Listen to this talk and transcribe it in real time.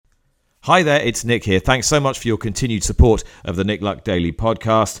Hi there, it's Nick here. Thanks so much for your continued support of the Nick Luck Daily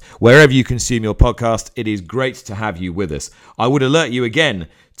podcast. Wherever you consume your podcast, it is great to have you with us. I would alert you again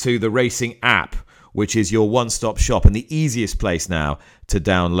to the racing app, which is your one-stop shop and the easiest place now to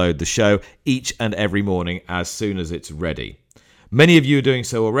download the show each and every morning as soon as it's ready. Many of you are doing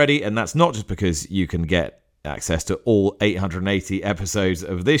so already, and that's not just because you can get access to all 880 episodes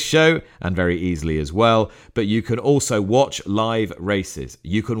of this show, and very easily as well, but you can also watch live races.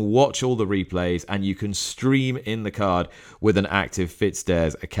 You can watch all the replays, and you can stream in the card with an active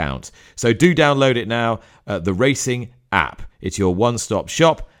FitzDares account. So do download it now, the racing app. It's your one-stop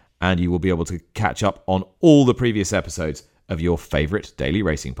shop, and you will be able to catch up on all the previous episodes of your favourite daily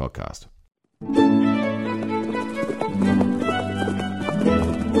racing podcast.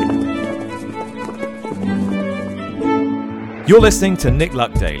 You're listening to Nick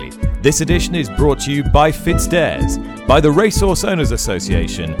Luck Daily. This edition is brought to you by FitzDares, by the Racehorse Owners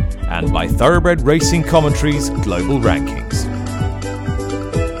Association, and by Thoroughbred Racing Commentary's Global Rankings.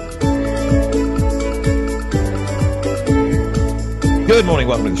 Good morning,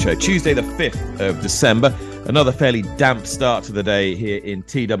 welcome to the show. Tuesday the 5th of December. Another fairly damp start to the day here in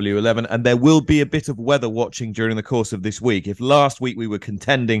TW11, and there will be a bit of weather watching during the course of this week. If last week we were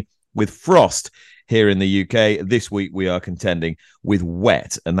contending with frost here in the UK, this week we are contending with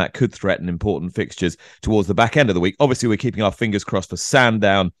wet, and that could threaten important fixtures towards the back end of the week. Obviously, we're keeping our fingers crossed for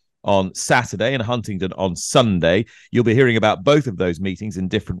Sandown on Saturday and Huntingdon on Sunday. You'll be hearing about both of those meetings in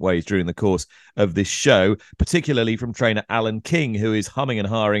different ways during the course of this show, particularly from trainer Alan King, who is humming and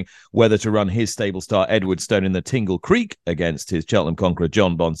hawing whether to run his stable star Edwardstone in the Tingle Creek against his Cheltenham conqueror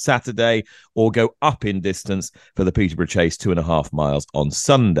John Bond Saturday, or go up in distance for the Peterborough Chase 2.5 miles on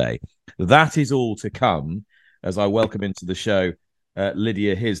Sunday. That is all to come as I welcome into the show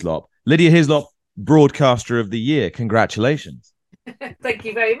Lydia Hislop. Lydia Hislop, Broadcaster of the Year. Congratulations. Thank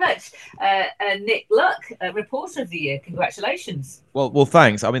you very much. Nick Luck, Reporter of the Year. Congratulations. Well,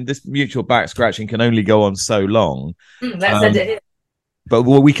 thanks. I mean, this mutual back scratching can only go on so long. Let's end it here. But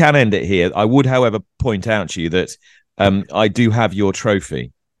we can end it here. I would, however, point out to you that I do have your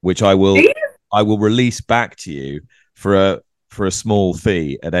trophy, which I will release back to you for a small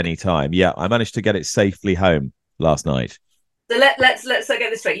fee at any time. Yeah, I managed to get it safely home last night. So let's get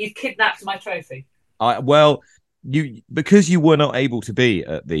this straight. You've kidnapped my trophy. Because you were not able to be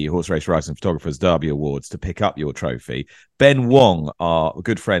at the Horse Race Writing Photographers Derby Awards to pick up your trophy, Ben Wong, our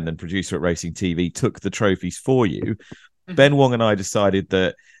good friend and producer at Racing TV, took the trophies for you. Mm-hmm. Ben Wong and I decided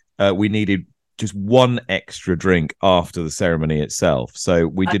that we needed just one extra drink after the ceremony itself, so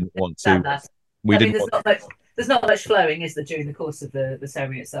we didn't want to. There's not much flowing, is there, during the course of the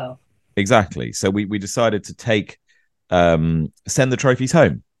ceremony itself? Exactly. So we decided to send the trophies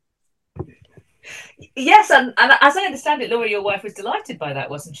home. Yes, and as I understand it, Laura, your wife was delighted by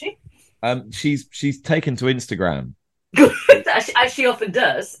that, wasn't she? She's taken to Instagram. As she often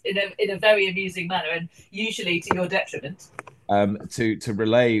does, in a very amusing manner, and usually to your detriment. To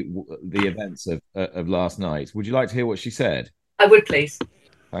relay the events of last night. Would you like to hear what she said? I would, please.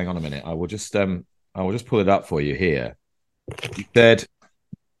 Hang on a minute. I will just pull it up for you here. She said,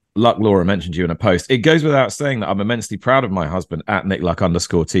 Luck Laura mentioned you in a post. It goes without saying that I'm immensely proud of my husband at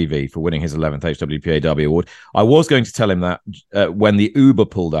 @NickLuck_TV for winning his 11th HWPA Derby Award. I was going to tell him that when the Uber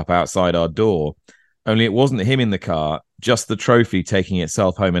pulled up outside our door, only it wasn't him in the car, just the trophy taking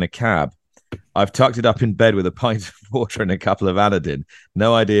itself home in a cab. I've tucked it up in bed with a pint of water and a couple of Anadin.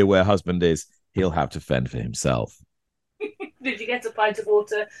 No idea where husband is. He'll have to fend for himself. Did you get a pint of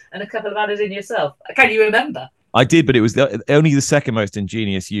water and a couple of Anadin yourself? Can you remember? I did, but it was only the second most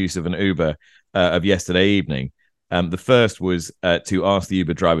ingenious use of an Uber of yesterday evening. The first was to ask the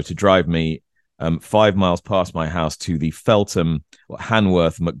Uber driver to drive me 5 miles past my house to the Feltham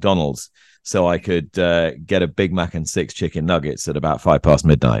Hanworth McDonald's so I could get a Big Mac and 6 chicken nuggets at about 5 past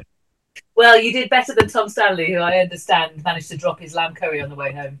midnight. Well, you did better than Tom Stanley, who I understand managed to drop his lamb curry on the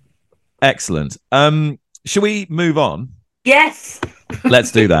way home. Excellent. Shall we move on? Yes.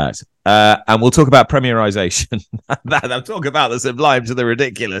 Let's do that. And we'll talk about premierisation. I'll talk about the sublime to the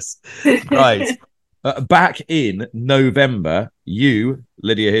ridiculous. Right. Back in November, you,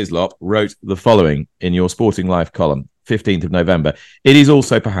 Lydia Hislop, wrote the following in your Sporting Life column, 15th of November. It is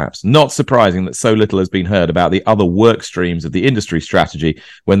also perhaps not surprising that so little has been heard about the other work streams of the industry strategy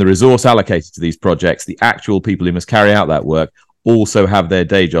when the resource allocated to these projects, the actual people who must carry out that work, also have their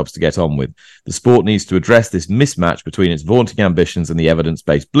day jobs to get on with. The sport needs to address this mismatch between its vaunting ambitions and the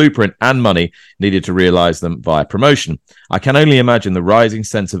evidence-based blueprint and money needed to realise them via promotion. I can only imagine the rising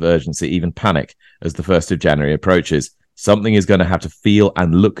sense of urgency, even panic, as the 1st of January approaches. Something is going to have to feel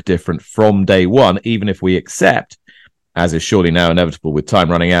and look different from day one, even if we accept, as is surely now inevitable with time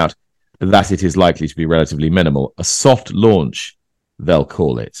running out, that it is likely to be relatively minimal. A soft launch, they'll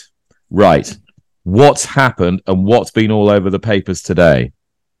call it. Right. What's happened and what's been all over the papers today?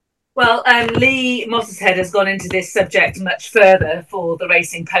 Well, Lee Mottershead has gone into this subject much further for the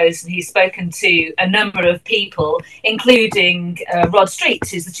Racing Post, and he's spoken to a number of people, including Rod Street,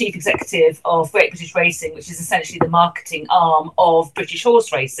 who's the chief executive of Great British Racing, which is essentially the marketing arm of British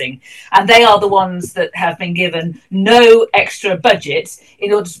horse racing. And they are the ones that have been given no extra budget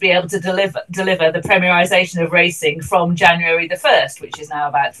in order to be able to deliver the premierisation of racing from January the 1st, which is now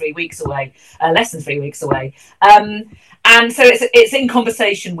about 3 weeks away, less than 3 weeks away. And so it's in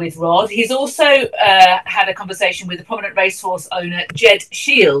conversation with Rod. He's also had a conversation with the prominent racehorse owner, Jed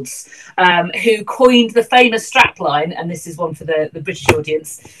Shields, who coined the famous strapline, and this is one for the British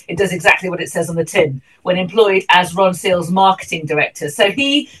audience. It does exactly what it says on the tin, when employed as Ron Seale's marketing director. So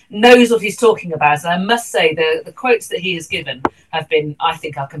he knows what he's talking about. And I must say, the quotes that he has given have been, I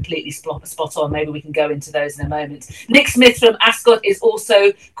think, are completely spot on. Maybe we can go into those in a moment. Nick Smith from Ascot is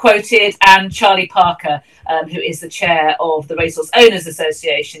also quoted, and Charlie Parker, who is the chair of the Racehorse Owners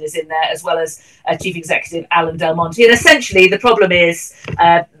Association, is in there, as well as Chief Executive Alan Del Monte. And essentially, the problem is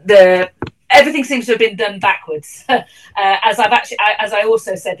everything seems to have been done backwards. As I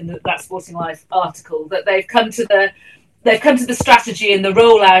also said in that Sporting Life article, that they've come to the strategy and the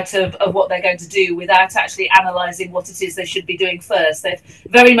rollout of what they're going to do without actually analysing what it is they should be doing first. They've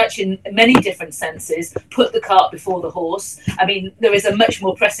very much, in many different senses, put the cart before the horse. I mean, there is a much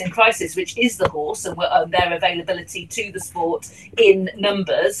more pressing crisis, which is the horse and their availability to the sport in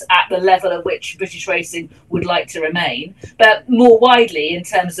numbers at the level at which British racing would like to remain. But more widely, in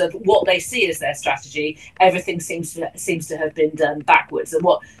terms of what they see as their strategy, everything seems to have been done backwards. And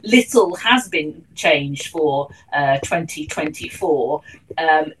what little has been changed for 2024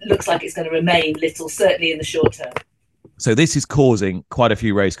 looks like it's going to remain little, certainly in the short term. So this is causing quite a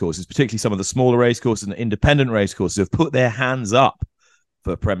few racecourses, particularly some of the smaller racecourses and independent racecourses, have put their hands up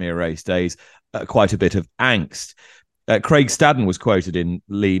for Premier Race Days. Quite a bit of angst. Craig Staddon was quoted in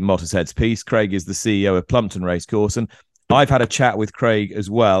Lee Mottershead's piece. Craig is the CEO of Plumpton Racecourse, and I've had a chat with Craig as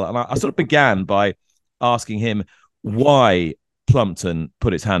well. And I sort of began by asking him why Plumpton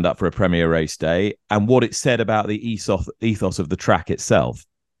put its hand up for a Premier Race Day and what it said about the ethos of the track itself.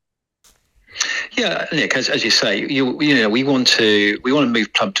 Yeah, Nick, as you say, we want to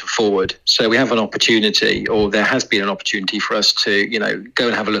move Plumpton forward. So we have an opportunity, or there has been an opportunity for us to, go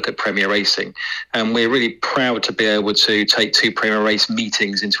and have a look at Premier Racing. And we're really proud to be able to take 2 Premier Race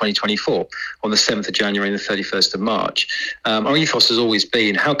meetings in 2024 on the 7th of January and the 31st of March. Our ethos has always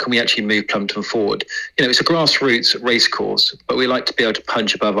been, how can we actually move Plumpton forward? It's a grassroots race course, but we like to be able to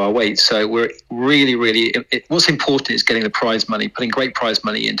punch above our weight. So we're really, what's important is getting the prize money, putting great prize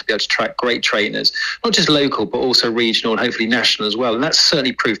money in to be able to track great trainers, not just local, but also regional and hopefully national as well. And that's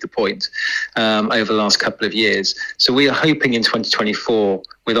certainly proved the point over the last couple of years. So we are hoping in 2024,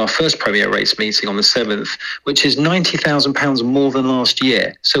 with our first Premier Race meeting on the 7th, which is £90,000 more than last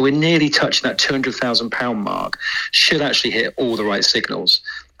year. So we're nearly touching that £200,000 mark, should actually hit all the right signals.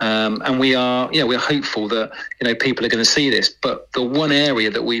 And we're hopeful that, people are going to see this. But the one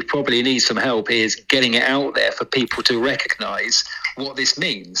area that we probably need some help is getting it out there for people to recognise what this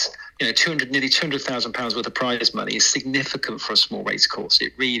means. Nearly £200,000 worth of prize money is significant for a small race course.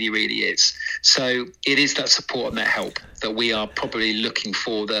 It really, really is. So it is that support and that help that we are probably looking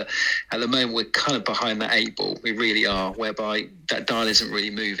for. At the moment, we're kind of behind that 8 ball. We really are, whereby that dial isn't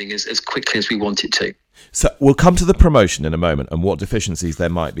really moving as quickly as we want it to. So we'll come to the promotion in a moment and what deficiencies there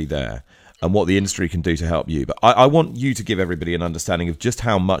might be there and what the industry can do to help you. But I want you to give everybody an understanding of just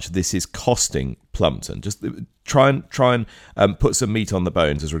how much this is costing Plumpton. Just try and put some meat on the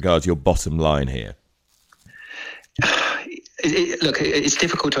bones as regards your bottom line here. Look, it's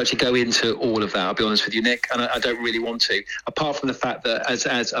difficult to actually go into all of that, I'll be honest with you, Nick, and I don't really want to, apart from the fact that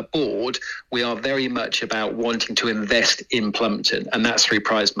as a board, we are very much about wanting to invest in Plumpton, and that's through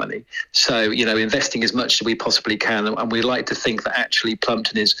prize money. So, investing as much as we possibly can, and we like to think that actually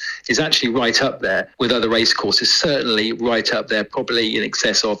Plumpton is actually right up there with other race courses, certainly right up there, probably in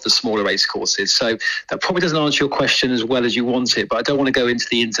excess of the smaller race courses. So that probably doesn't answer your question as well as you want it, but I don't want to go into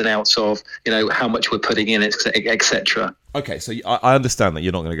the ins and outs of, how much we're putting in, etc. Okay, so I understand that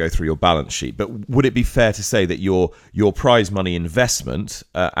you're not going to go through your balance sheet, but would it be fair to say that your prize money investment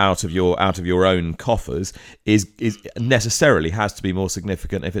out of your own coffers is necessarily has to be more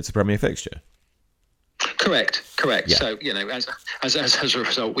significant if it's a Premier fixture? Correct. Yeah. So, as a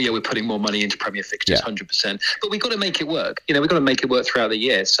result, we're putting more money into Premier fixtures, 100%. But we've got to make it work. We've got to make it work throughout the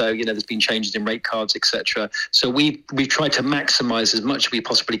year. So, there's been changes in rate cards, etc. So we've tried to maximise as much as we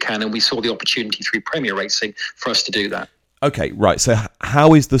possibly can, and we saw the opportunity through Premier Racing for us to do that. Okay, right. So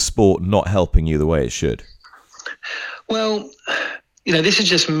how is the sport not helping you the way it should? Well, this is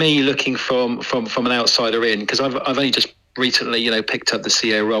just me looking from an outsider in, because I've only just recently, picked up the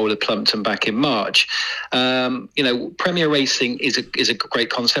CEO role at Plumpton back in March. Premier racing is a great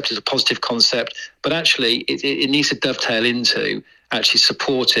concept, it's a positive concept, but actually it needs to dovetail into actually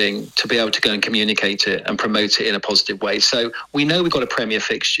supporting to be able to go and communicate it and promote it in a positive way. So we know we've got a Premier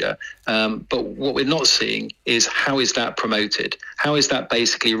fixture, but what we're not seeing is how is that promoted? How is that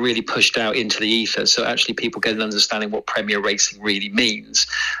basically really pushed out into the ether, so actually people get an understanding what Premier racing really means,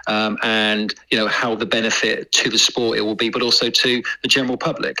 and how the benefit to the sport it will be, but also to the general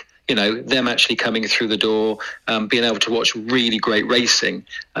public. Them actually coming through the door, being able to watch really great racing.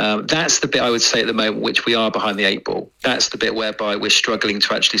 That's the bit I would say at the moment, which we are behind the eight ball. That's the bit whereby we're struggling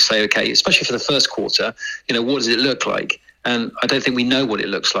to actually say, okay, especially for the first quarter, what does it look like? And I don't think we know what it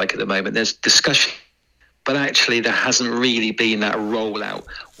looks like at the moment. There's discussion, but actually there hasn't really been that rollout.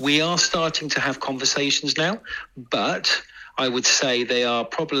 We are starting to have conversations now, but I would say they are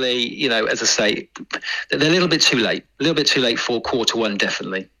probably, as I say, they're a little bit too late for quarter one,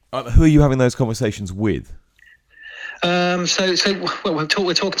 definitely. Who are you having those conversations with? We're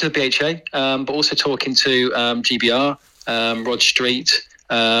talking to the BHA, but also talking to GBR, Rod Street.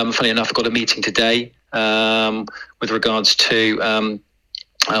 Funny enough, I've got a meeting today with regards to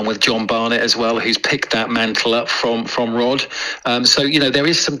with John Barnett as well, who's picked that mantle up from Rod. There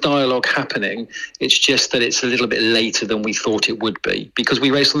is some dialogue happening. It's just that it's a little bit later than we thought it would be, because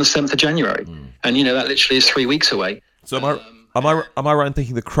we race on the 7th of January, and that literally is 3 weeks away. So Am I right in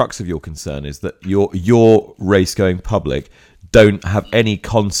thinking the crux of your concern is that your race going public don't have any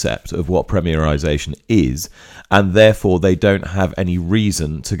concept of what premierisation is, and therefore they don't have any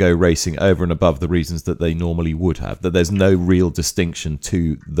reason to go racing over and above the reasons that they normally would have, that there's no real distinction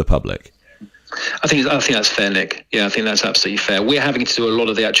to the public? I think that's fair, Nick. Yeah, I think that's absolutely fair. We're having to do a lot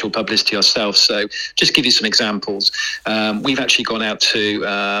of the actual publicity ourselves. So just give you some examples. We've actually gone out to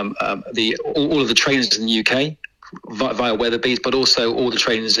all of the trainers in the UK, via Weatherbys, but also all the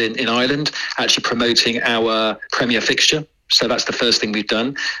trainers in Ireland, actually promoting our Premier fixture. So that's the first thing we've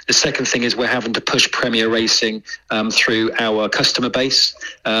done. The second thing is we're having to push Premier racing through our customer base.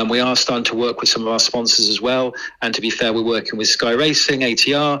 We are starting to work with some of our sponsors as well. And to be fair, we're working with Sky Racing,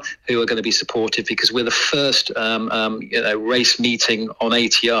 ATR, who are going to be supportive, because we're the first race meeting on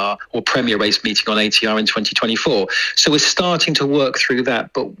ATR, or Premier race meeting on ATR in 2024. So we're starting to work through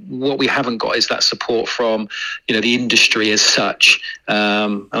that. But what we haven't got is that support from the industry as such.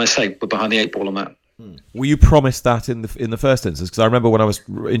 And I say we're behind the eight ball on that. Were you promised that in the first instance? Because I remember when I was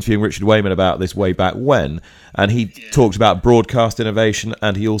interviewing Richard Wayman about this way back when, and he talked about broadcast innovation,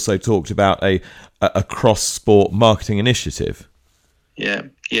 and he also talked about a cross-sport marketing initiative. Yeah.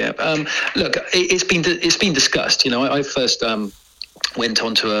 Look, it's been discussed. I first went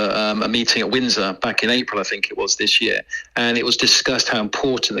on to a meeting at Windsor back in April, I think it was this year, and it was discussed how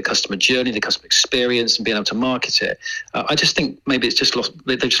important the customer journey, the customer experience, and being able to market it. I just think maybe they've just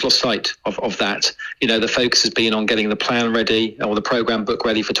lost sight of that. The focus has been on getting the plan ready, or the program book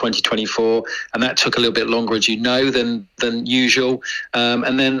ready for 2024, and that took a little bit longer, as you know, than usual.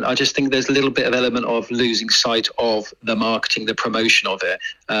 And then I just think there's a little bit of element of losing sight of the marketing, the promotion of it,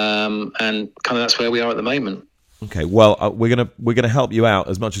 and kind of that's where we are at the moment. Okay, well, we're gonna help you out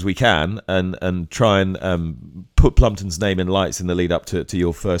as much as we can, and try and put Plumpton's name in lights in the lead up to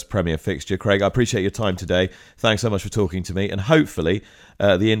your first Premier fixture. Craig, I appreciate your time today. Thanks so much for talking to me, and hopefully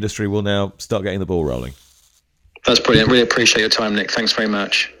the industry will now start getting the ball rolling. That's brilliant. Really appreciate your time, Nick. Thanks very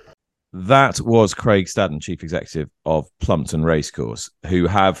much. That was Craig Staddon, Chief Executive of Plumpton Racecourse, who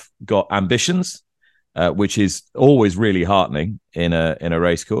have got ambitions, which is always really heartening in a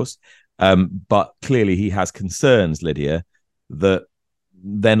racecourse. But clearly he has concerns, Lydia, that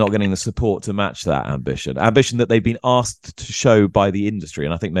they're not getting the support to match that ambition that they've been asked to show by the industry.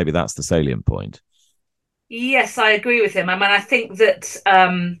 And I think maybe that's the salient point. Yes, I agree with him. I mean, I think that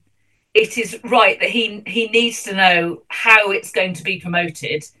it is right that he needs to know how it's going to be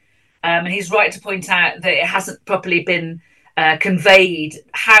promoted. And he's right to point out that it hasn't properly been conveyed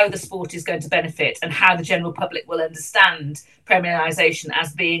how the sport is going to benefit and how the general public will understand premierisation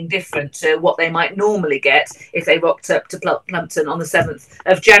as being different to what they might normally get if they rocked up to Plumpton on the 7th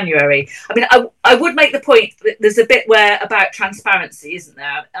of January. I mean, I would make the point that there's a bit about transparency, isn't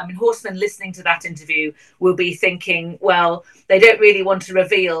there? I mean, horsemen listening to that interview will be thinking, well, they don't really want to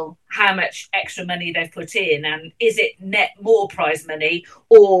reveal how much extra money they've put in, and is it net more prize money,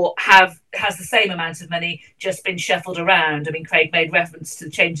 or has the same amount of money just been shuffled around? I mean, Craig made reference to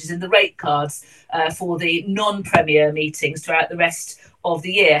the changes in the rate cards for the non-Premier meetings throughout throughout the rest of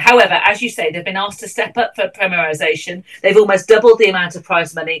the year. However, as you say, they've been asked to step up for premierisation. They've almost doubled the amount of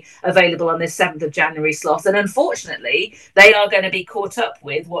prize money available on this 7th of January slot. And unfortunately, they are going to be caught up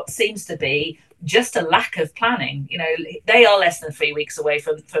with what seems to be just a lack of planning. You know, they are less than 3 weeks away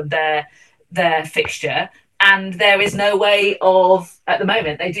from their fixture. And there is no way of, at the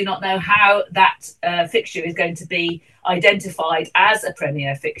moment, they do not know how that fixture is going to be identified as a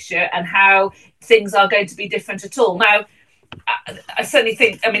premier fixture and how things are going to be different at all. Now, I certainly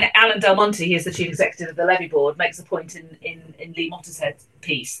think, I mean, Alan Del Monte, he is the chief executive of the Levy Board, makes a point in Lee Mottershead's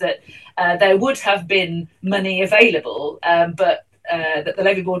piece that there would have been money available, but that the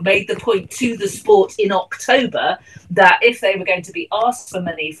Levy Board made the point to the sport in October that if they were going to be asked for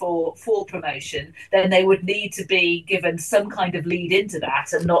money for promotion, then they would need to be given some kind of lead into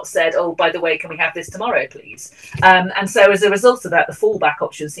that and not said, oh, by the way, can we have this tomorrow, please? And so as a result of that, the fallback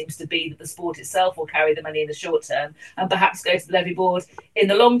option seems to be that the sport itself will carry the money in the short term and perhaps go to the Levy Board in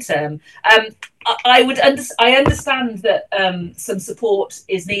the long term. I understand that some support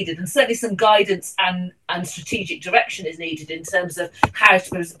is needed and certainly some guidance and strategic direction is needed in terms of how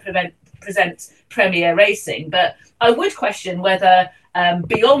to present premier racing. But I would question whether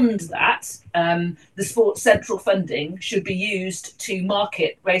beyond that, the sport's central funding should be used to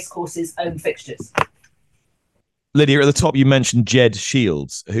market racecourses' own fixtures. Lydia, at the top, you mentioned Jed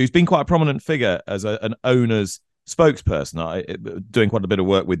Shields, who's been quite a prominent figure as an owner's spokesperson, doing quite a bit of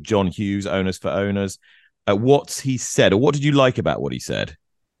work with John Hughes, Owners for Owners. What's he said, or what did you like about what he said?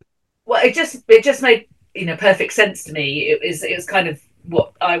 Well, it just made perfect sense to me. It was kind of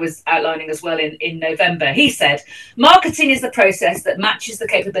what I was outlining as well in November. He said, marketing is the process that matches the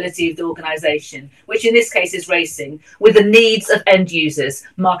capability of the organisation, which in this case is racing, with the needs of end users.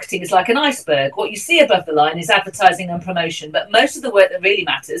 Marketing is like an iceberg. What you see above the line is advertising and promotion, but most of the work that really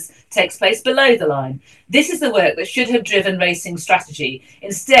matters takes place below the line. This is the work that should have driven racing strategy.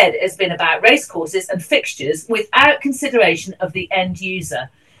 Instead, it's been about racecourses and fixtures without consideration of the end user.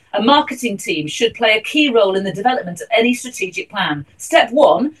 A marketing team should play a key role in the development of any strategic plan. Step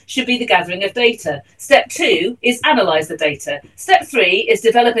 1 should be the gathering of data. Step 2 is analyse the data. Step 3 is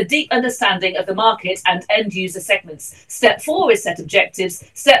develop a deep understanding of the market and end user segments. Step 4 is set objectives.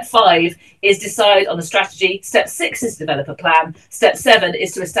 Step 5 is decide on a strategy. Step 6 is develop a plan. Step 7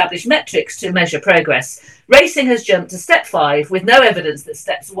 is to establish metrics to measure progress. Racing has jumped to step 5 with no evidence that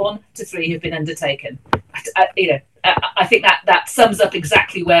steps 1 to 3 have been undertaken. I think that sums up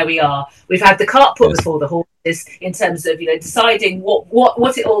exactly where we are. We've had the cart put before the horses in terms of deciding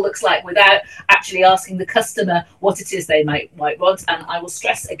what it all looks like without actually asking the customer what it is they might want. And I will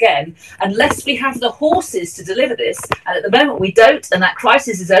stress again, unless we have the horses to deliver this, and at the moment we don't, and that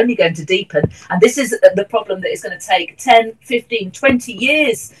crisis is only going to deepen, and this is the problem that is going to take 10, 15, 20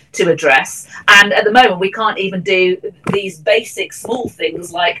 years to address. And at the moment we can't even do these basic small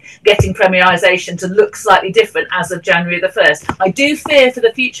things like getting premierisation to look slightly different as of January the 1st. I do fear for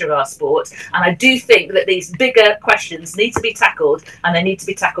the future of our sport, and I do think that these bigger questions need to be tackled, and they need to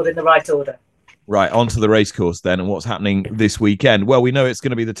be tackled in the right order. Right, on to the racecourse then, and what's happening this weekend. Well, we know it's going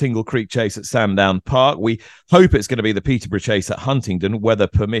to be the Tingle Creek Chase at Sandown Park. We hope it's going to be the Peterborough Chase at Huntingdon, weather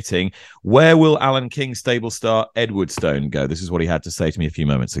permitting. Where will Alan King's stable star Edwardstone go? This is what he had to say to me a few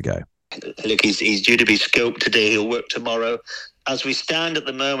moments ago. Look, he's due to be scoped today. He'll work tomorrow. As we stand at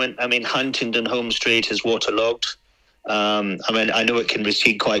the moment, Huntingdon Home Straight is waterlogged. I know it can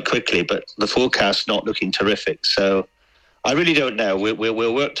recede quite quickly, but the forecast's not looking terrific. So I really don't know.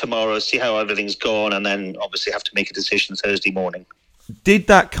 We'll work tomorrow, see how everything's gone, and then obviously have to make a decision Thursday morning. Did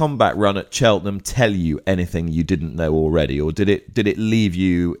that comeback run at Cheltenham tell you anything you didn't know already, or did it leave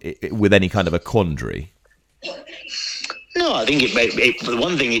you with any kind of a quandary? No, I think the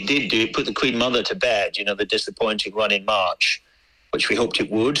one thing it did do, it put the Queen Mother to bed, the disappointing run in March, which we hoped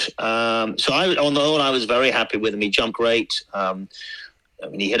it would. So on the whole, I was very happy with him. He jumped great.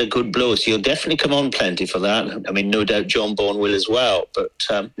 He had a good blow, so he'll definitely come on plenty for that. No doubt John Bourne will as well. But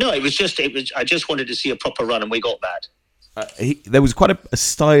no, I just wanted to see a proper run, and we got that. There was quite a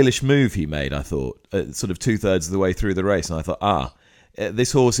stylish move he made, I thought, sort of 2/3 of the way through the race. And I thought,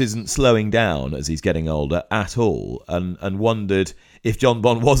 this horse isn't slowing down as he's getting older at all, and wondered if John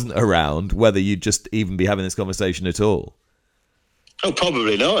Bond wasn't around, whether you'd just even be having this conversation at all. Oh,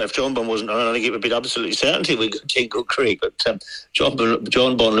 probably not. If John Bond wasn't around, I think it would be absolutely certainty we could Tingle Creek. But John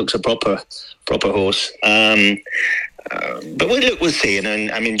Bond looks a proper horse. But we'll see.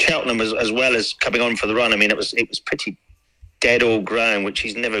 And Cheltenham as well as coming on for the run. It was pretty dead all ground, which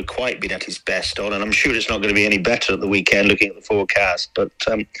he's never quite been at his best on, and I'm sure it's not going to be any better at the weekend looking at the forecast, but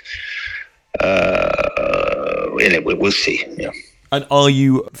we'll see. Yeah. And are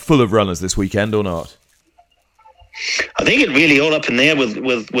you full of runners this weekend or not? I think it really all up in there with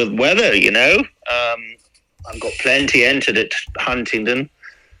weather, you know. I've got plenty entered at Huntingdon,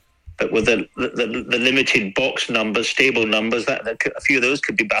 but with the limited box numbers, stable numbers, that a few of those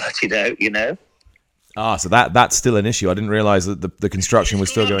could be balloted out, you know. So that's still an issue. I didn't realise that the construction was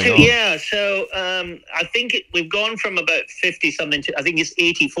still going on. Yeah, so I think we've gone from about 50-something to, I think it's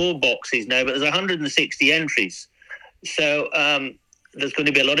 84 boxes now, but there's 160 entries. So there's going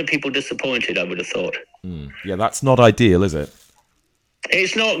to be a lot of people disappointed, I would have thought. Yeah, that's not ideal, is it?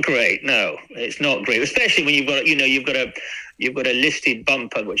 It's not great. No, it's not great, especially when you've got a listed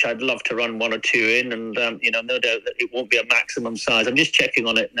bumper, which I'd love to run one or two in, and no doubt that it won't be a maximum size. I'm just checking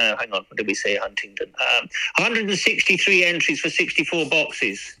on it now. Hang on, what did we say, Huntingdon? 163 entries for 64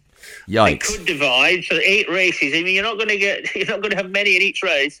 boxes. Yikes! It could divide, so 8 races. I mean, you're not going to have many in each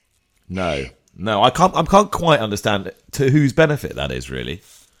race. No, I can't quite understand to whose benefit that is, really.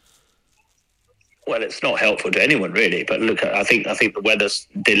 Well, it's not helpful to anyone really. But look, I think the weather's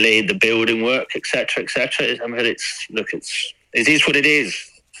delayed the building work, etc., etc. I mean, it is what it is,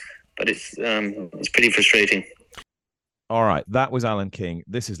 but it's pretty frustrating. All right, that was Alan King.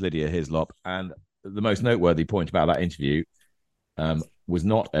 This is Lydia Hislop, and the most noteworthy point about that interview was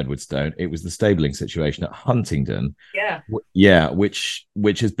not Edwardstone. It was the stabling situation at Huntingdon. Yeah, which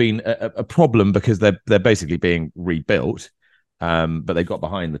has been a problem because they're basically being rebuilt. But they got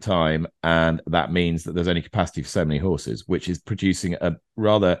behind the time, and that means that there's only capacity for so many horses, which is producing a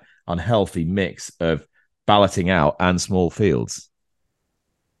rather unhealthy mix of balloting out and small fields.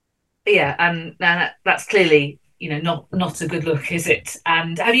 Yeah, and that's clearly, not a good look, is it?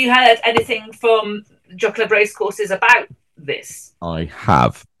 And have you heard anything from Jockey Club Racecourses about this? I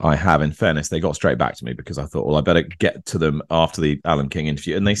have. In fairness, they got straight back to me because I thought, well, I better get to them after the Alan King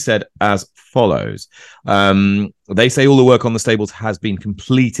interview. And they said as follows. They say all the work on the stables has been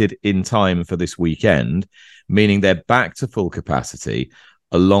completed in time for this weekend, meaning they're back to full capacity,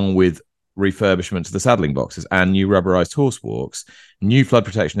 along with refurbishment to the saddling boxes and new rubberized horse walks. New flood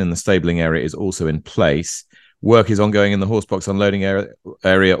protection in the stabling area is also in place. Work is ongoing in the horse box unloading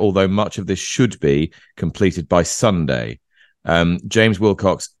area, although much of this should be completed by Sunday. James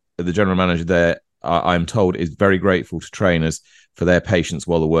Wilcox, the general manager there, I'm told, is very grateful to trainers for their patience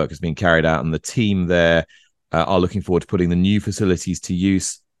while the work has been carried out, and the team there are looking forward to putting the new facilities to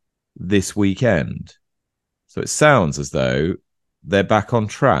use this weekend. So it sounds as though they're back on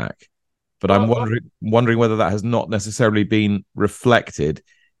track, but I'm wondering whether that has not necessarily been reflected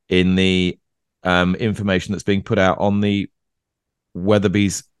in the information that's being put out on the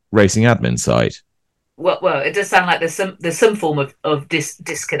Weatherbys racing admin site. Well, it does sound like there's some form of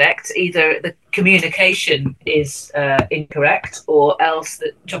disconnect. Either the communication is incorrect, or else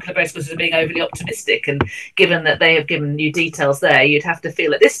that Jockey Club Racecourses are being overly optimistic. And given that they have given you details there, you'd have to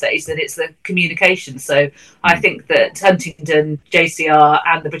feel at this stage that it's the communication. So I think that Huntingdon, JCR,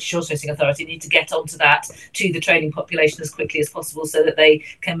 and the British Horse Racing Authority need to get onto that to the training population as quickly as possible, so that they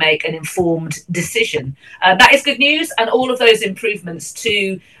can make an informed decision. That is good news, and all of those improvements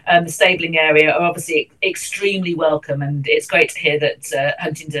to the stabling area are obviously extremely welcome, and it's great to hear that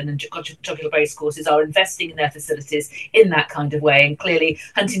Huntingdon and Jockey Club Racecourses are investing in their facilities in that kind of way. And clearly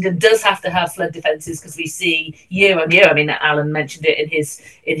Huntingdon does have to have flood defences, because we see year on year, I mean, Alan mentioned it in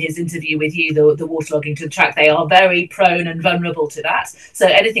his interview with you, the waterlogging to the track. They are very prone and vulnerable to that, so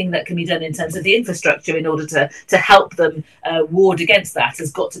anything that can be done in terms of the infrastructure in order to help them ward against that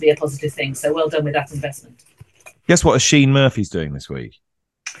has got to be a positive thing. So well done with that investment. Guess what Sheen Murphy's doing this week?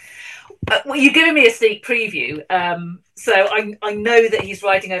 Well, you're giving me a sneak preview, so I know that he's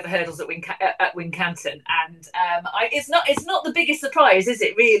riding over hurdles at Wincanton, and it's not the biggest surprise, is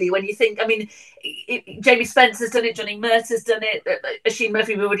it? Really, when you think, I mean, Jamie Spencer's done it, Johnny Mercer's done it. Sheen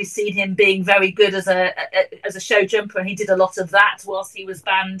Murphy, we've already seen him being very good as a show jumper, and he did a lot of that whilst he was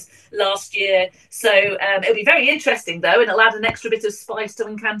banned last year. So it'll be very interesting though, and it'll add an extra bit of spice to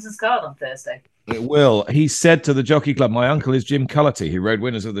Wincanton's card on Thursday. It will. He said to the Jockey Club, "My uncle is Jim Cullity, who rode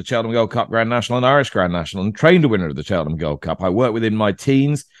winners of the Cheltenham Gold Cup Grand National and Irish Grand National, and trained a winner of the Cheltenham Gold Cup. I worked with him in my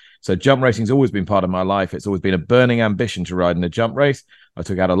teens, so jump racing's always been part of my life. It's always been a burning ambition to ride in a jump race. I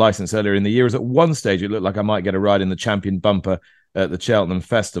took out a license earlier in the year, as at one stage it looked like I might get a ride in the champion bumper at the Cheltenham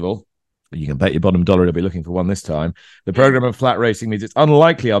Festival. You can bet your bottom dollar he'll be looking for one this time. The programme of flat racing means it's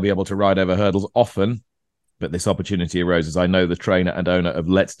unlikely I'll be able to ride over hurdles often, but this opportunity arose as I know the trainer and owner of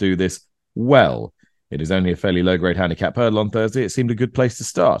Let's Do This well. It is only a fairly low-grade handicap hurdle on Thursday. It seemed a good place to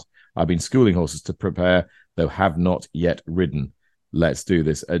start. I've been schooling horses to prepare, though have not yet ridden. Let's do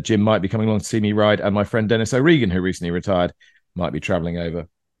this. Jim might be coming along to see me ride, and my friend Dennis O'Regan, who recently retired, might be travelling over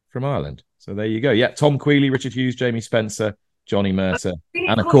from Ireland. So there you go. Yeah, Tom Queally, Richard Hughes, Jamie Spencer, Johnny Mercer,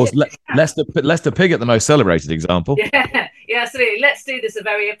 and of course Lester Piggott, the most celebrated example. Yeah, absolutely. Let's Do This, a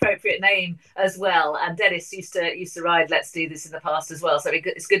very appropriate name as well. And Dennis used to ride Let's Do This in the past as well. So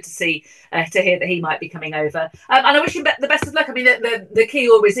it's good to see to hear that he might be coming over. And I wish him the best of luck. I mean, the key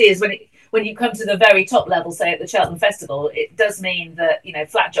always is when you come to the very top level, say at the Cheltenham Festival, it does mean that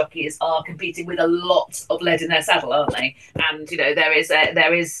flat jockeys are competing with a lot of lead in their saddle, aren't they? And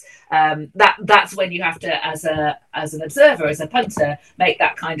that's when you have to, as an observer, as a punter, make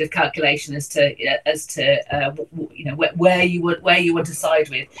that kind of calculation as to where you want to side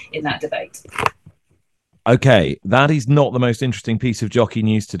with in that debate. Okay, that is not the most interesting piece of jockey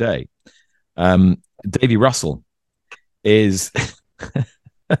news today. Davy Russell is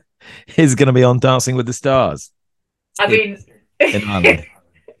going to be on Dancing with the Stars. I mean, in Ireland.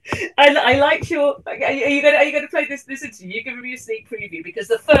 I liked your. Are you going to play this interview? You're giving me a sneak preview because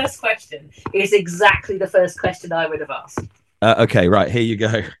the first question is exactly the first question I would have asked. Okay, right, here you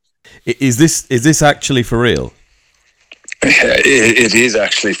go. Is this actually for real? It is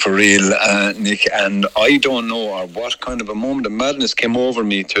actually for real, Nick, and I don't know what kind of a moment of madness came over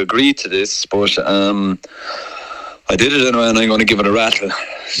me to agree to this, but I did it anyway, and I'm going to give it a rattle.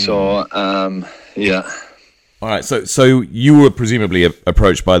 So, yeah. All right, so you were presumably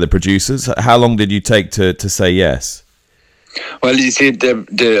approached by the producers. How long did you take to say yes? Well, you see,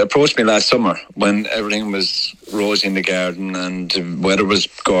 they approached me last summer when everything was rosy in the garden and the weather was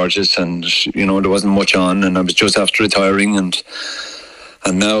gorgeous and, there wasn't much on, and I was just after retiring, and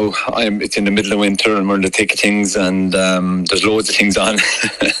now it's in the middle of winter and we're in the thick of things, and there's loads of things on.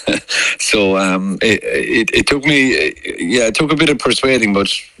 So it took me, it took a bit of persuading,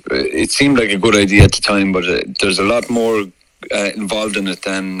 but it seemed like a good idea at the time, but there's a lot more involved in it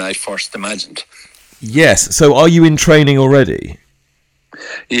than I first imagined. Yes. So are you in training already?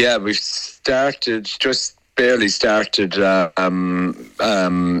 Yeah, we've just barely started, getting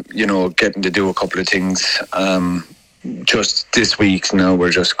to do a couple of things. Just this week now,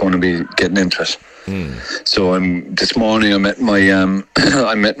 we're just going to be getting into it. So this morning I met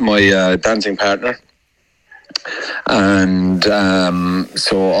my dancing partner, and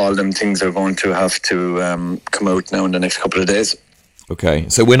so all them things are going to have to come out now in the next couple of days. Okay,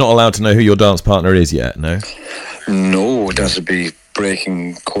 so we're not allowed to know who your dance partner is yet, no? No, that would be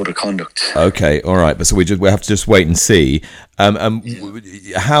breaking code of conduct. Okay, all right, but so we have to just wait and see.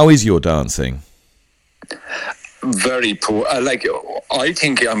 How is your dancing? Very poor. I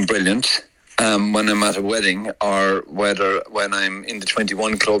think I'm brilliant when I'm at a wedding, or whether when I'm in the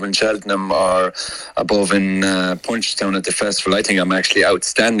 21 Club in Cheltenham or above in Punchestown at the festival. I think I'm actually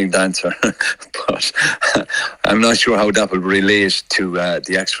outstanding dancer, but I'm not sure how that will relate to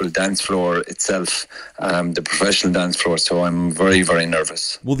the actual dance floor itself, the professional dance floor. So I'm very, very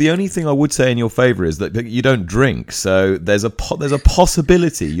nervous. Well, the only thing I would say in your favour is that you don't drink, so there's a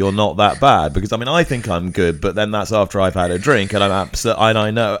possibility you're not that bad. Because I think I'm good, but then that's after I've had a drink, and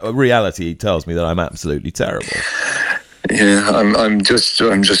I know reality tells me that I'm absolutely terrible. Yeah, I'm just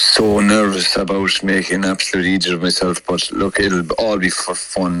so nervous about making an absolute idiot of myself. But look, it'll all be for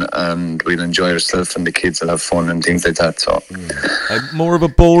fun, and we'll enjoy ourselves, and the kids will have fun and things like that. So, more of a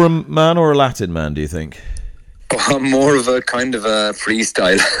ballroom man or a Latin man, do you think? I'm more of a kind of a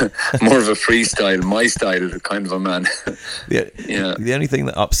freestyle, my style kind of a man. Yeah. The only thing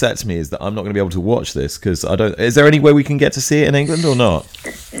that upsets me is that I'm not going to be able to watch this because I don't. Is there any way we can get to see it in England or not?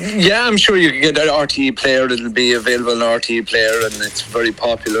 Yeah, I'm sure you can get an RTE player. It'll be available on RTE player, and it's very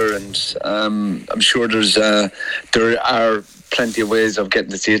popular. And I'm sure there are plenty of ways of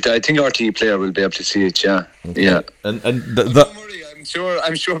getting to see it. I think RTE player will be able to see it. Yeah, okay. Yeah. And don't worry,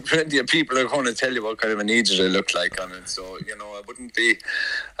 I'm sure plenty of people are going to tell you what kind of an idiot I look like on it. So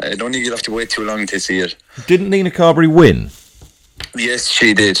I don't think you'll have to wait too long to see it. Didn't Nina Carberry win? Yes,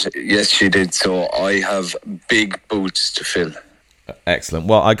 she did. So I have big boots to fill. Excellent.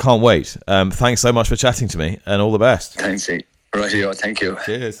 Well, I can't wait. Thanks so much for chatting to me, and all the best. Thanks, Rightio, thank you.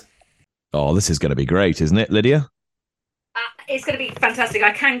 Cheers. Oh, this is going to be great, isn't it, Lydia? It's going to be fantastic.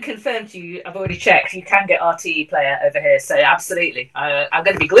 I can confirm to you, I've already checked, you can get RTE player over here. So absolutely, I'm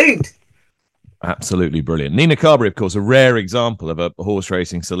going to be glued. Absolutely brilliant. Nina Carberry, of course, a rare example of a horse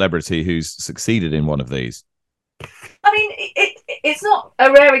racing celebrity who's succeeded in one of these. It's not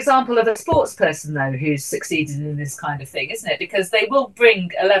a rare example of a sports person, though, who's succeeded in this kind of thing, isn't it? Because they will bring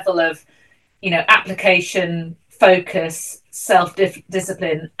a level of, application, focus,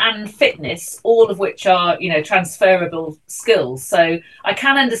 self-discipline and fitness, all of which are, transferable skills. So I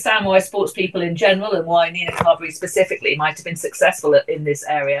can understand why sports people in general and why Nina Carberry specifically might have been successful in this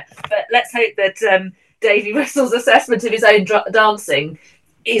area. But let's hope that Davy Russell's assessment of his own dancing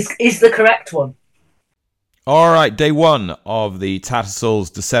is the correct one. All right, day one of the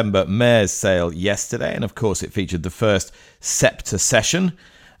Tattersalls December Mares Sale yesterday, and of course it featured the first Sceptre session.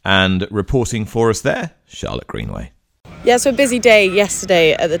 And reporting for us there, Charlotte Greenway. Yeah, so a busy day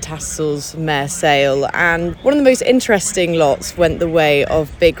yesterday at the Tattersalls Mare Sale, and one of the most interesting lots went the way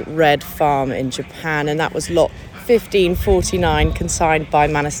of Big Red Farm in Japan, and that was lot 1549, consigned by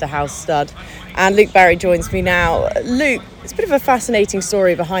Manister House stud. And Luke Barry joins me now. Luke, it's a bit of a fascinating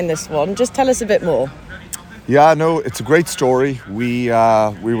story behind this one. Just tell us a bit more. Yeah, no, it's a great story. We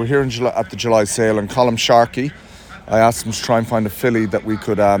were here in July, at the July sale, and Colm Sharkey, I asked him to try and find a filly that we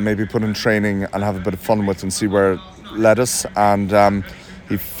could maybe put in training and have a bit of fun with and see where it led us. And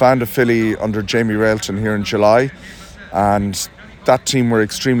he found a filly under Jamie Railton here in July, and that team were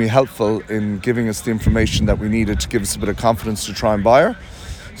extremely helpful in giving us the information that we needed to give us a bit of confidence to try and buy her.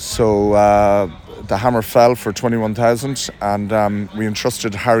 So the hammer fell for 21,000, and we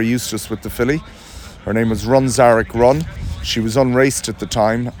entrusted Harry Eustace with the filly. Her name was Run Zarek Run. She was unraced at the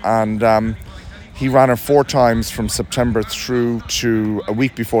time, and he ran her 4 times from September through to a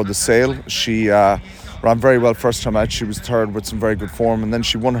week before the sale. She ran very well first time out. She was third with some very good form, and then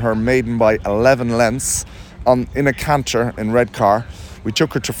she won her maiden by 11 lengths in a canter in Redcar. We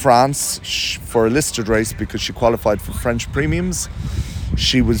took her to France for a listed race because she qualified for French premiums.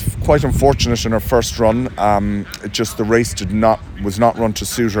 She was quite unfortunate in her first run. Just the race was not run to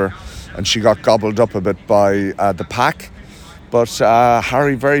suit her, and she got gobbled up a bit by the pack. But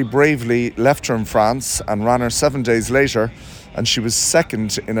Harry very bravely left her in France and ran her 7 days later, and she was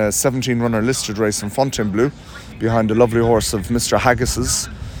second in a 17-runner listed race in Fontainebleau behind a lovely horse of Mr. Haggis's.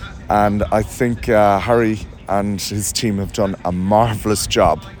 And I think Harry and his team have done a marvellous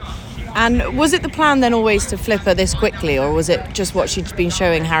job. And was it the plan then always to flip her this quickly, or was it just what she'd been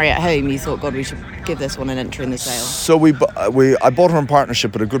showing Harry at home? You thought, God, we should give this one an entry in the sale. So I bought her in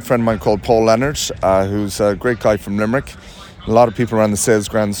partnership with a good friend of mine called Paul Leonard, who's a great guy from Limerick. A lot of people around the sales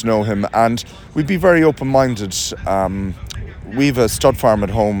grounds know him, and we'd be very open-minded. We've a stud farm at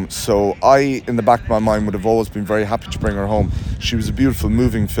home, so I, in the back of my mind, would have always been very happy to bring her home. She was a beautiful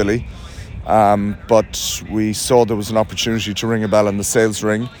moving filly, but we saw there was an opportunity to ring a bell in the sales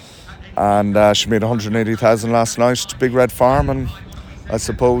ring, and she made 180,000 last night to Big Red Farm, and I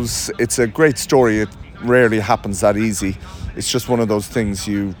suppose it's a great story. It rarely happens that easy. It's just one of those things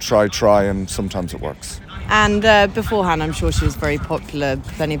you try, and sometimes it works. And beforehand, I'm sure she was very popular,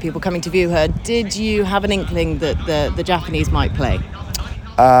 plenty of people coming to view her. Did you have an inkling that the Japanese might play?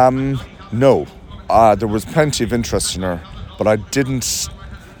 No. There was plenty of interest in her, but I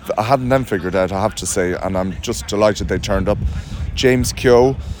hadn't then figured out, I have to say, and I'm just delighted they turned up. James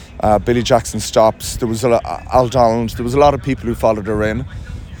Keogh, Billy Jackson Stops, there was Al Donald, there was a lot of people who followed her in,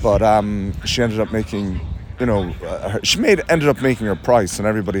 but she ended up making, ended up making her price, and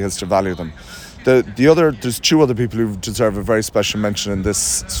everybody has to value them. There's 2 other people who deserve a very special mention in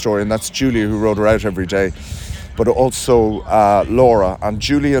this story, and that's Julia, who rode her out every day, but also Laura. And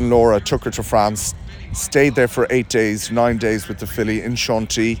Julia and Laura took her to France, stayed there for 8 days, 9 days with the filly in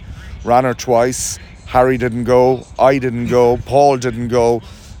Chantilly, ran her twice. Harry didn't go, I didn't go, Paul didn't go,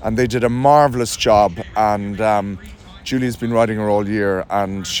 and they did a marvellous job. And Julia's been riding her all year,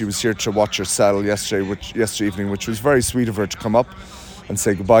 and she was here to watch her sell yesterday evening, which was very sweet of her to come up and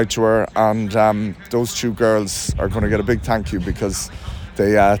say goodbye to her. And those 2 girls are going to get a big thank you, because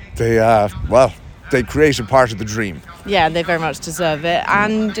they created part of the dream. Yeah, they very much deserve it.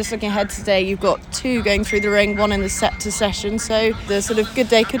 And just looking ahead today, you've got 2 going through the ring, 1 in the Sceptre session, so the sort of good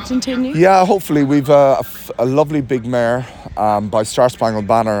day could continue. Yeah, hopefully. We've a lovely big mare by Star Spangled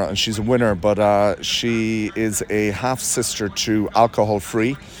Banner, and she's a winner, but she is a half sister to Alcohol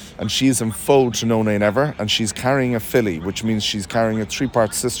Free, and she is in foal to No Nay Never, and she's carrying a filly, which means she's carrying a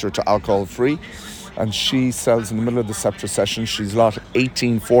 3-part sister to Alcohol Free, and she sells in the middle of the Sceptre session. She's lot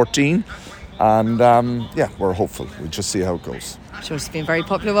 18-14, and we're hopeful. We'll just see how it goes. Sure, it's been very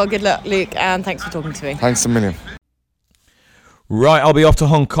popular. Well, good luck, Luke, and thanks for talking to me. Thanks a million. Right, I'll be off to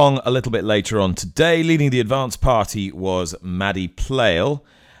Hong Kong a little bit later on today. Leading the advance party was Maddy Playle,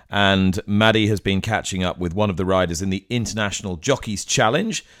 and Maddy has been catching up with one of the riders in the International Jockeys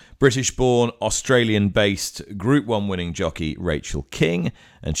Challenge, British-born, Australian-based Group 1 winning jockey Rachel King,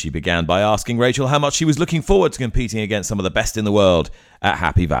 and she began by asking Rachel how much she was looking forward to competing against some of the best in the world at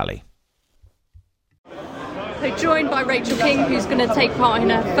Happy Valley. So joined by Rachel King, who's going to take part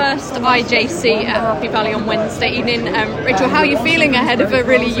in her first IJC at Happy Valley on Wednesday evening. Rachel, how are you feeling ahead of a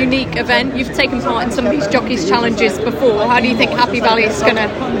really unique event? You've taken part in some of these Jockeys Challenges before. How do you think Happy Valley is going to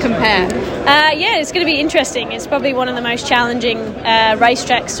compare? It's going to be interesting. It's probably one of the most challenging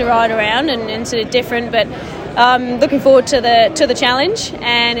racetracks to ride around, and sort of different, but I'm looking forward to the challenge,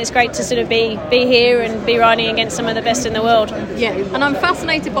 and it's great to sort of be here and be riding against some of the best in the world. Yeah, and I'm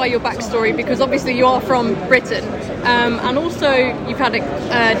fascinated by your backstory, because obviously you are from Britain, and also you've had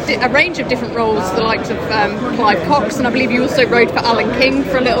a range of different roles, the likes of Clive Cox, and I believe you also rode for Alan King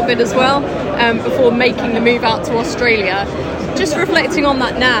for a little bit as well, before making the move out to Australia. Just reflecting on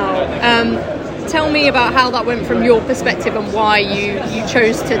that now, tell me about how that went from your perspective and why you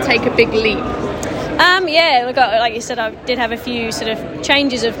chose to take a big leap. Yeah, look, like you said, I did have a few sort of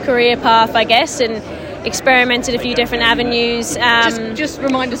changes of career path, I guess, and experimented a few different avenues. Just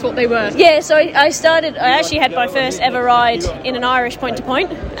remind us what they were. Yeah, so I actually had my first ever ride in an Irish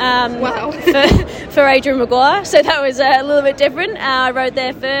point-to-point. Wow. for Adrian Maguire, so that was a little bit different. I rode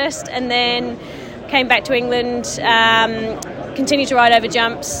there first and then came back to England, continued to ride over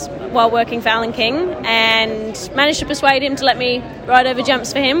jumps while working for Alan King, and managed to persuade him to let me ride over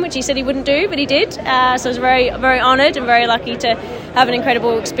jumps for him, which he said he wouldn't do, but he did. So I was very, very honoured and very lucky to have an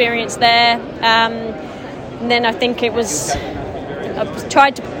incredible experience there. And then I think I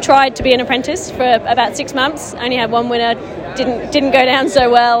tried to be an apprentice for about 6 months. Only had one winner. Didn't go down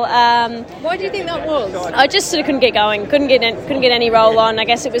so well. Why do you think that was? I just sort of couldn't get going. Couldn't get any roll on. I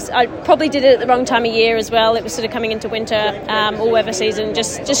guess I probably did it at the wrong time of year as well. It was sort of coming into winter, all weather season.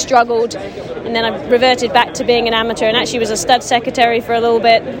 Just struggled, and then I reverted back to being an amateur, and actually was a stud secretary for a little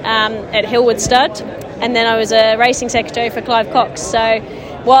bit at Hillwood Stud, and then I was a racing secretary for Clive Cox. So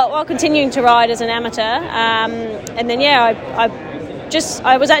while continuing to ride as an amateur, and then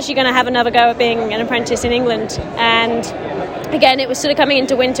I was actually going to have another go at being an apprentice in England, and again it was sort of coming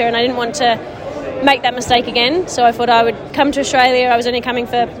into winter and I didn't want to make that mistake again, so I thought I would come to Australia. I was only coming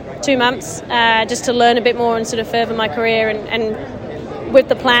for 2 months, just to learn a bit more and sort of further my career, and with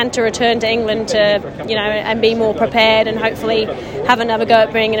the plan to return to England to, and be more prepared and hopefully have another go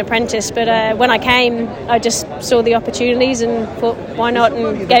at being an apprentice. But when I came, I just saw the opportunities and thought, why not,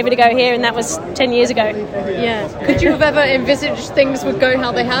 and gave it a go here, and that was 10 years ago. Yeah. Could you have ever envisaged things would go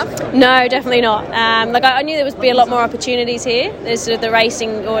how they have? No, definitely not. I knew there would be a lot more opportunities here. There's sort of the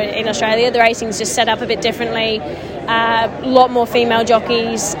racing, or in Australia, the racing's just set up a bit differently. A lot more female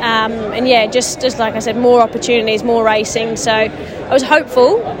jockeys, and just like I said, more opportunities, more racing. So I was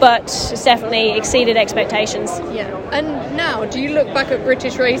hopeful, but it's definitely exceeded expectations. Yeah. And now, do you look back at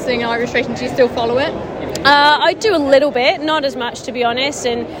British racing, Irish racing? Do you still follow it? I do a little bit, not as much to be honest,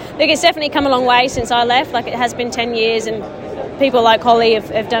 and I think it's definitely come a long way since I left. Like, it has been 10 years, and people like Holly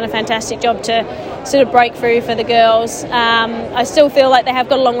have done a fantastic job to sort of break through for the girls. I still feel like they have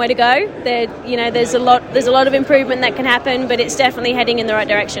got a long way to go. There's a lot of improvement that can happen, but it's definitely heading in the right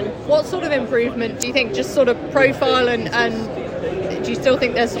direction. What sort of improvement do you think? Just sort of profile, and do you still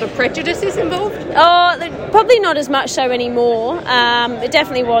think there's sort of prejudices involved? Oh, probably not as much so anymore. It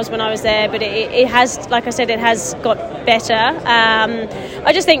definitely was when I was there, but it has, like I said, it has got better.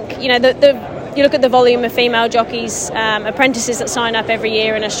 I just think, you look at the volume of female jockeys, apprentices that sign up every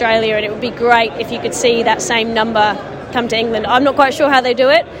year in Australia, and it would be great if you could see that same number come to England. I'm not quite sure how they do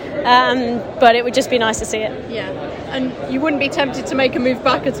it, but it would just be nice to see it. Yeah. And you wouldn't be tempted to make a move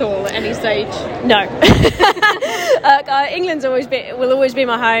back at all at any stage? No. England's will always be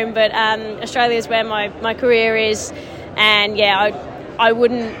my home, but Australia is where my career is, and I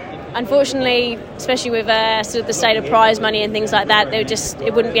wouldn't. Unfortunately, especially with sort of the state of prize money and things like that,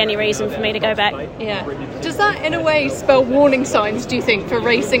 it wouldn't be any reason for me to go back. Yeah. Does that, in a way, spell warning signs, do you think, for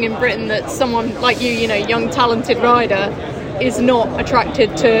racing in Britain, that someone like you, young, talented rider, is not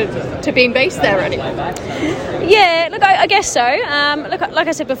attracted to being based there anymore? Yeah, look, I guess so. Like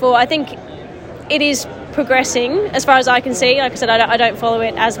I said before, I think it is progressing as far as I can see. Like I said, I don't follow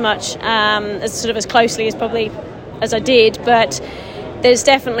it as much, as closely as I did, but there's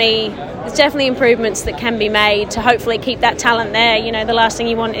definitely improvements that can be made to hopefully keep that talent there. The last thing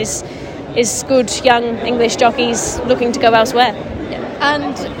you want is good young English jockeys looking to go elsewhere.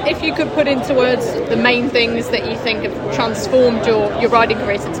 And if you could put into words the main things that you think have transformed your riding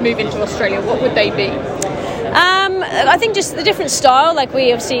career since moving to Australia, what would they be? I think just the different style. Like,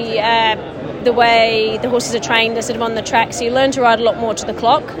 we obviously, the way the horses are trained, they're sort of on the track, so you learn to ride a lot more to the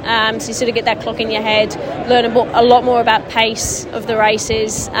clock. So you sort of get that clock in your head, learn a lot more about pace of the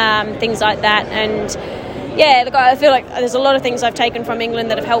races, things like that. And I feel like there's a lot of things I've taken from England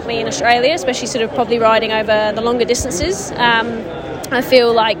that have helped me in Australia, especially sort of probably riding over the longer distances. I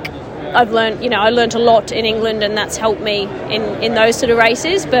feel like I learned a lot in England, and that's helped me in those sort of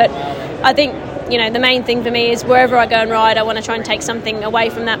races. But I think, the main thing for me is wherever I go and ride, I want to try and take something away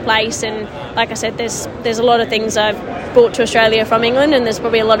from that place. And like I said, there's a lot of things I've brought to Australia from England, and there's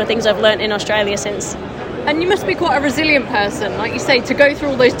probably a lot of things I've learnt in Australia since. And you must be quite a resilient person, like you say, to go through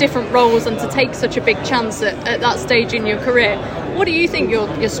all those different roles and to take such a big chance at that stage in your career. What do you think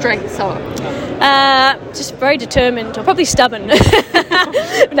your strengths are? Just very determined, or probably stubborn.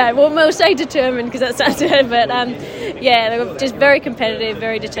 No, we'll say determined because that sounds good. But yeah, just very competitive,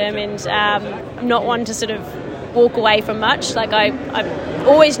 very determined. I'm not one to sort of walk away from much. Like I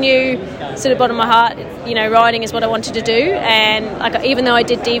always knew, sort of bottom of my heart, riding is what I wanted to do. And like even though I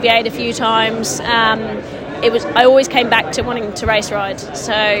did deviate a few times, I always came back to wanting to race ride.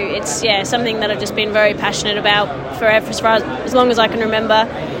 So it's something that I've just been very passionate about forever, as long as I can remember.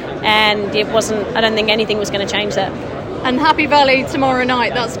 And I don't think anything was going to change that. And Happy Valley tomorrow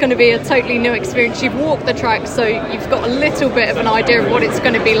night, that's going to be a totally new experience. You've walked the track, so you've got a little bit of an idea of what it's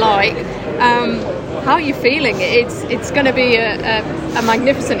going to be like. How are you feeling? It's going to be a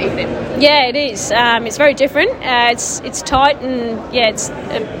magnificent evening. Yeah, it is. It's very different. It's tight and it's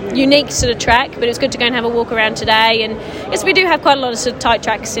a unique sort of track, but it's good to go and have a walk around today. And yes, we do have quite a lot of sort of tight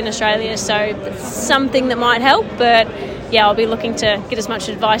tracks in Australia, so it's something that might help. But yeah, I'll be looking to get as much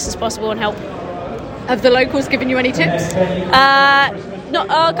advice as possible and help. Have the locals given you any tips? Not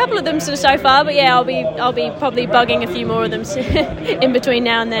a couple of them so far, but yeah, I'll be probably bugging a few more of them in between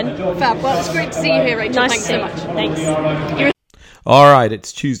now and then. Fab. Well, it's great to see you here, Rachel. Nice Thanks so much. Thanks. All right,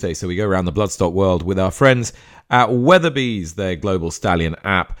 it's Tuesday, so we go around the Bloodstock world with our friends at Weatherbys, their global stallion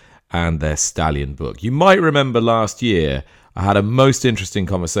app and their stallion book. You might remember last year I had a most interesting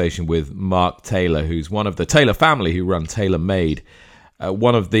conversation with Mark Taylor, who's one of the Taylor family who run Taylor Made,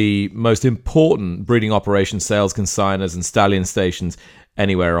 one of the most important breeding operation sales consigners and stallion stations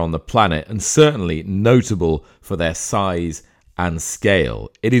anywhere on the planet, and certainly notable for their size and scale.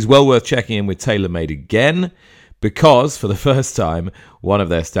 It is well worth checking in with Taylor Made again, because for the first time, one of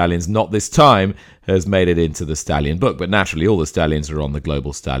their stallions, not this time, has made it into the stallion book. But naturally, all the stallions are on the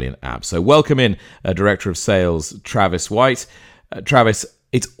Global Stallion app. So welcome in Director of Sales, Travis White. Travis,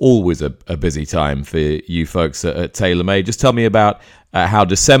 it's always a busy time for you folks at Taylor Made. Just tell me about how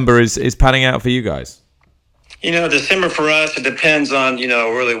December is panning out for you guys. December for us, it depends on,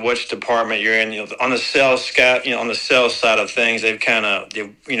 really which department you're in. On the sales on the sales side of things, they've kind of,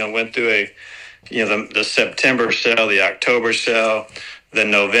 went through the September sale, the October sale, the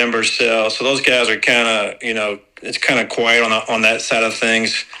November sale. So those guys are kind of, it's kind of quiet on that side of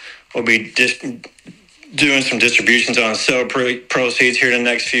things. We'll be just doing some distributions on sale proceeds here in the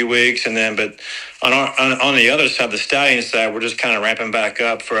next few weeks, and then, but on the other side, the stallion side, we're just kind of ramping back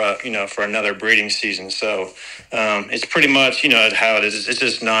up for for another breeding season. So it's pretty much how it is. It's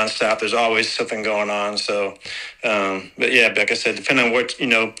just nonstop. There's always something going on. So, but yeah, like I said, depending on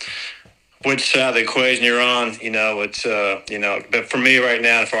which side of the equation you're on, it's But for me right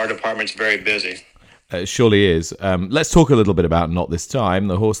now, for our department, it's very busy. It surely is. Let's talk a little bit about Not This Time,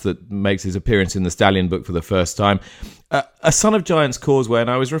 the horse that makes his appearance in the stallion book for the first time. A son of Giant's Causeway,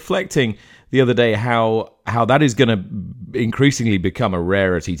 and I was reflecting the other day how that is going to increasingly become a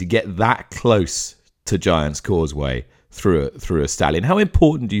rarity to get that close to Giant's Causeway through a stallion. How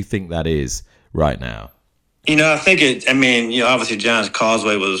important do you think that is right now? I think obviously Giant's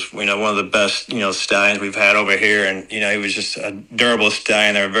Causeway was, one of the best, stallions we've had over here. And, he was just a durable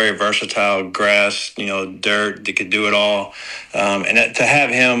stallion. They were very versatile, grass, dirt, they could do it all. And to have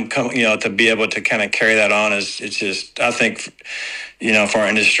him come, to be able to kind of carry that on it's just, I think, for our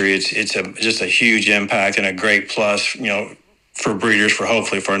industry, it's just a huge impact and a great plus, for breeders,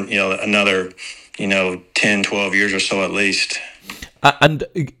 hopefully for, another, 10, 12 years or so at least. And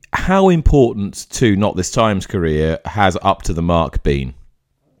how important to Not This Time's career has Up to the Mark been?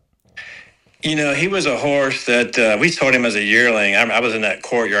 He was a horse that we sold him as a yearling. I was in that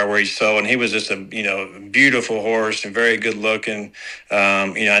courtyard where he sold, and he was just a beautiful horse and very good looking.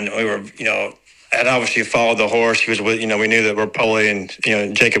 And we were I'd obviously followed the horse. He was with we knew that Rapoli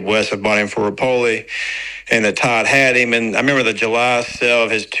and Jacob West had bought him for Rapoli, and that Todd had him. And I remember the July sale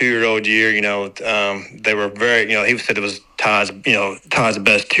of his 2-year-old year. They were very he said it was Todd's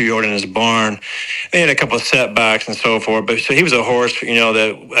best 2-year-old in his barn. They had a couple of setbacks and so forth, but so he was a horse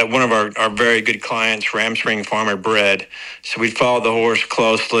that one of our very good clients, Ram Spring Farmer, bred. So we followed the horse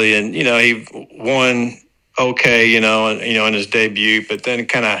closely, and he won okay in his debut, but then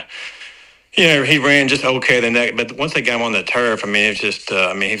kind of. He ran just okay the next, but once they got him on the turf, it's just,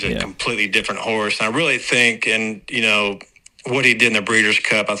 he's a completely different horse. And I really think, what he did in the Breeders'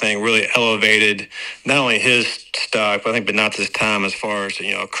 Cup, I think really elevated not only his stock, but Not This Time as far as,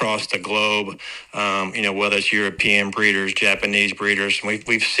 across the globe, whether it's European breeders, Japanese breeders. And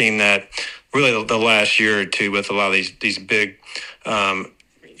we've seen that really the last year or two with a lot of these big,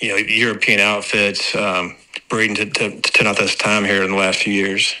 European outfits breeding to Not This Time here in the last few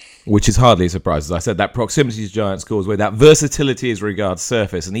years. Which is hardly a surprise. As I said, that proximity to Giant's Causeway, that versatility as regards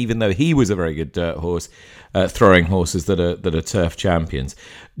surface, and even though he was a very good dirt horse, throwing horses that are turf champions.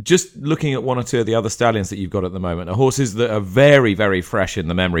 Just looking at one or two of the other stallions that you've got at the moment, are horses that are very, very fresh in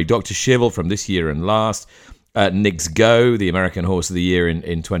the memory. Dr. Shivel from this year and last, Nick's Go, the American Horse of the Year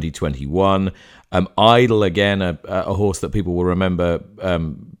in 2021. Idle, again, a horse that people will remember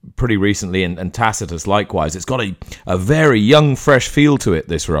pretty recently, and Tacitus likewise. It's got a very young, fresh feel to it,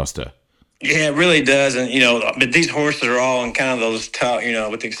 this roster. Yeah, it really does. And, but these horses are all in kind of those tough,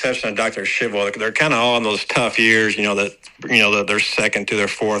 with the exception of Dr. Shivel, they're kind of all in those tough years, that they're second to their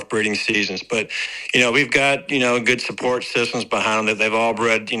fourth breeding seasons. But, we've got, good support systems behind them that they've all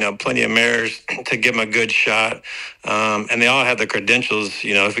bred, plenty of mares to give them a good shot. And they all have the credentials,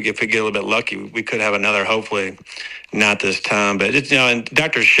 if we get a little bit lucky, we could have another, hopefully not this time. But it's, and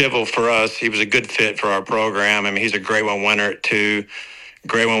Dr. Shivel for us, he was a good fit for our program. I mean, he's a Grade 1 winner at 2.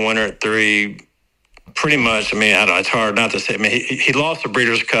 Grade 1 winner at 3, pretty much. I mean, it's hard not to say. I mean, he lost the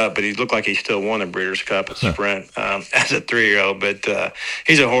Breeders' Cup, but he looked like he still won the Breeders' Cup at Sprint as a 3-year-old. But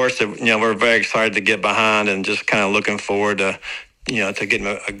he's a horse that, we're very excited to get behind, and just kind of looking forward to, to getting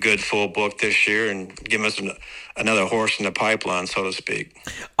a good full book this year and giving us another horse in the pipeline, so to speak.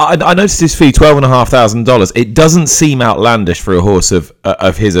 I noticed his fee, $12,500. It doesn't seem outlandish for a horse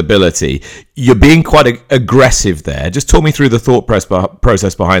of his ability. You're being quite aggressive there. Just talk me through the thought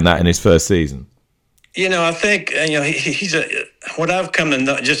process behind that in his first season. I think he's what I've come to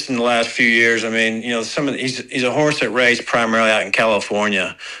know just in the last few years. I mean, he's a horse that raced primarily out in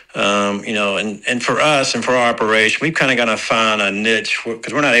California, and for us and for our operation, we've kind of got to find a niche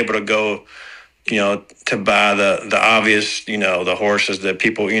because we're not able to go, to buy the obvious, the horses that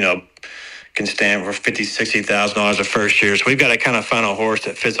people, can stand for $50,000-$60,000 the first year. So we've got to kind of find a horse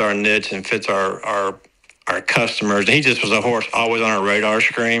that fits our niche and fits our customers. And he just was a horse always on our radar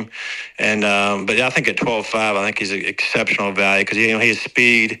screen. And but I think at 12.5, I think he's an exceptional value because his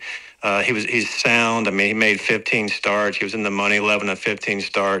speed. He's sound. I mean, he made 15 starts. He was in the money, 11 of 15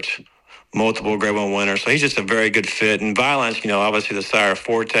 starts. Multiple Grade 1 winners. So he's just a very good fit. And Violence, obviously the sire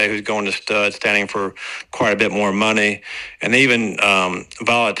Forte, who's going to stud, standing for quite a bit more money. And even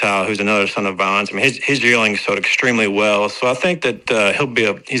Volatile, who's another son of Violence. I mean, his yearling sold extremely well. So I think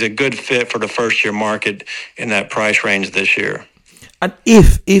that he's a good fit for the first-year market in that price range this year. And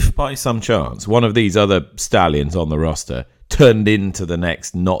if by some chance one of these other stallions on the roster turned into the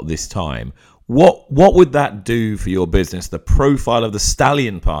next Not This Time, what would that do for your business, the profile of the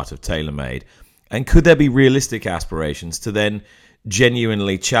stallion part of TaylorMade? And could there be realistic aspirations to then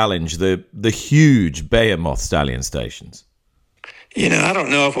genuinely challenge the huge behemoth stallion stations? I don't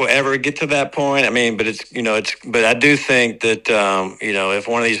know if we'll ever get to that point. I mean, but but I do think that, if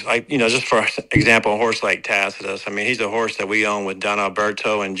one of these, just for example, a horse like Tacitus, I mean, he's a horse that we own with Don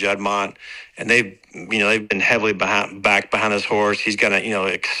Alberto and Juddmonte, and they've been heavily back behind this horse. He's got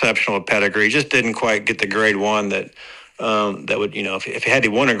exceptional pedigree. He just didn't quite get the Grade 1 that would, if he had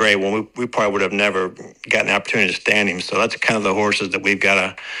won a Grade 1, we probably would have never gotten an opportunity to stand him. So that's kind of the horses that we've got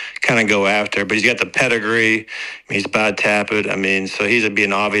to kind of go after. But he's got the pedigree. He's by Tappet. I mean, so he's be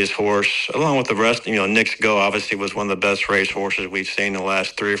an obvious horse, along with the rest. Nick's Go obviously was one of the best race horses we've seen in the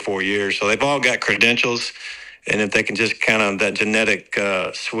last 3 or 4 years. So they've all got credentials. And if they can just kind of, that genetic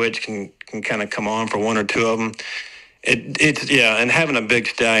switch can kind of come on for one or two of them, and having a big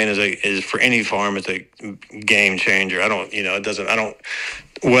stallion is for any farm is a game changer.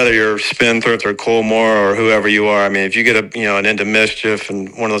 Whether you're Spendthrift or Colmore or whoever you are. I mean, if you get an Into Mischief and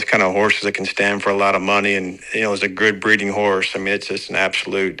one of those kind of horses that can stand for a lot of money and is a good breeding horse, I mean, it's just an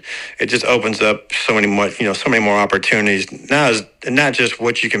absolute. It just opens up so many more opportunities. Not just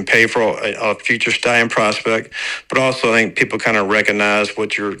what you can pay for a future stallion prospect, but also I think people kind of recognize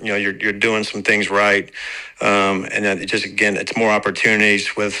what you're doing some things right, and then it's more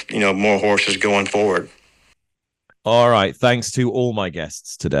opportunities with more horses going forward. All right. Thanks to all my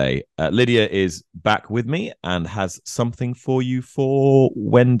guests today. Lydia is back with me and has something for you for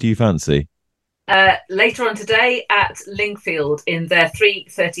when do you fancy? Later on today at Lingfield in their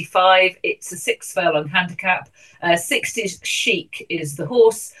 3:35. It's a 6 furlong handicap. 60s Chic is the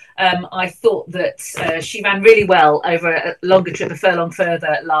horse. I thought that she ran really well over a longer trip, a furlong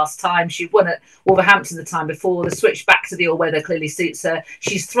further last time. She won at Wolverhampton the time before. The switch back to the all-weather clearly suits her.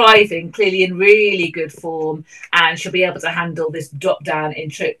 She's thriving, clearly in really good form, and she'll be able to handle this drop-down in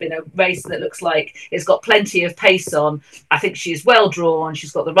trip in a race that looks like it's got plenty of pace on. I think she's well drawn.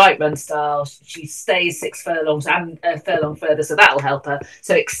 She's got the right run style. She stays 6 furlongs and a furlong further, so that'll help her.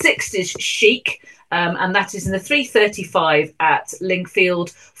 So it's 60s Chic. And that is in the 3:35 at Lingfield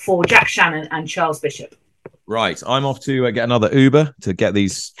for Jack Shannon and Charles Bishop. Right, I'm off to get another Uber to get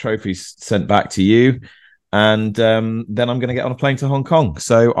these trophies sent back to you. And then I'm going to get on a plane to Hong Kong.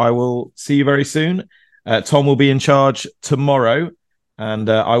 So I will see you very soon. Tom will be in charge tomorrow, and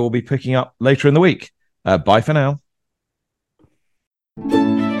I will be picking up later in the week. Bye for now.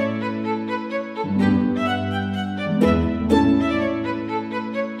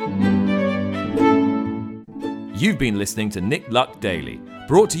 You've been listening to Nick Luck Daily,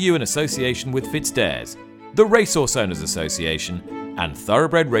 brought to you in association with FitzDares, the Racehorse Owners Association, and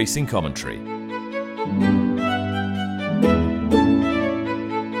Thoroughbred Racing Commentary.